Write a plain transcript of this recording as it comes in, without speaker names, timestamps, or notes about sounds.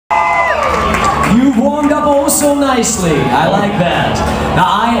You've warmed up oh so nicely. I like that. Now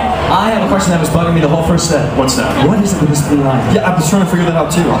I have a question that was bugging me the whole first set. What's that? What is it with this blue line? Yeah, I was trying to figure that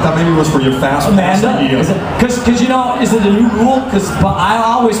out too. I thought maybe it was for your fast Amanda? Because you know, is it a new rule? Because I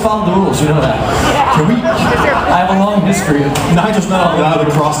always follow the rules, you know that. Can we? I have a long history of Nigel's not allowed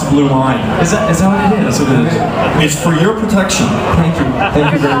to cross the blue line. Is that what it is? Yes, it is. It's for your protection. Thank you.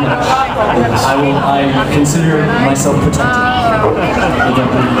 Thank you very much. Yes. I consider myself protected.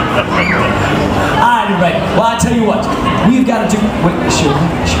 Alright, everybody. Well, I tell you what. We've got to do. Wait, shh.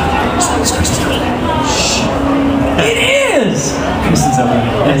 It is! Kristen's over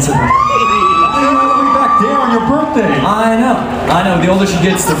there. It's over there. I'll be back there on your birthday. I know. The older she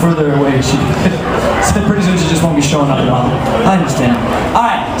gets, the further away she gets. So pretty soon she just won't be showing up at all. I understand.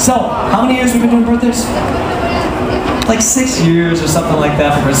 Alright, so, how many years have we been doing birthdays? Like 6 years or something like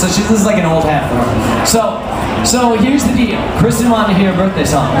that for Kristen. So this is like an old hat for her. So here's the deal. Kristen wanted to hear a birthday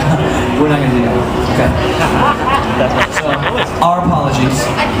song. We're not going to do that. Okay. So, our apologies.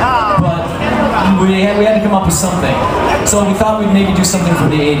 But we had to come up with something. So we thought we'd maybe do something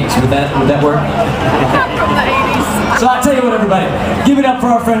from the 80s. Would that work? From the 80s. So I'll tell you what, everybody. Give it up for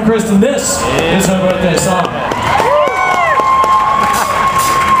our friend Kristen. This is her birthday song.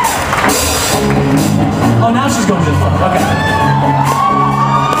 Oh, now she's going to the front. Okay.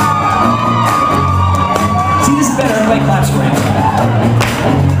 See, this is better. Everybody claps for him.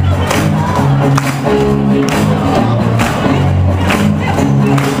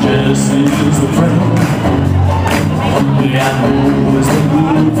 Jessies the friend. Yeah, who is the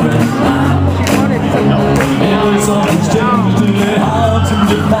blue friend now? It's always changed to the hard to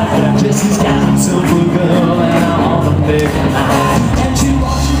define. Jessie's got himself a girl and I'm on the big night. And she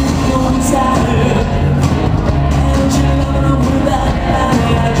wants you to go inside.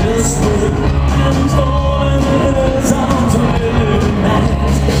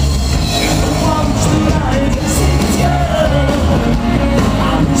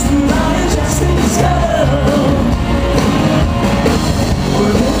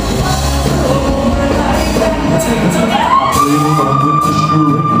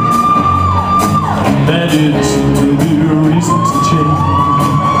 There didn't seem to be a reason to change.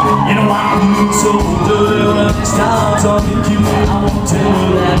 You know I'm so dirty when I start talking cute. I won't tell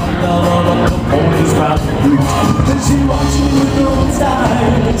her that I love her, but the morning's about to greet. Then she wants you to go inside.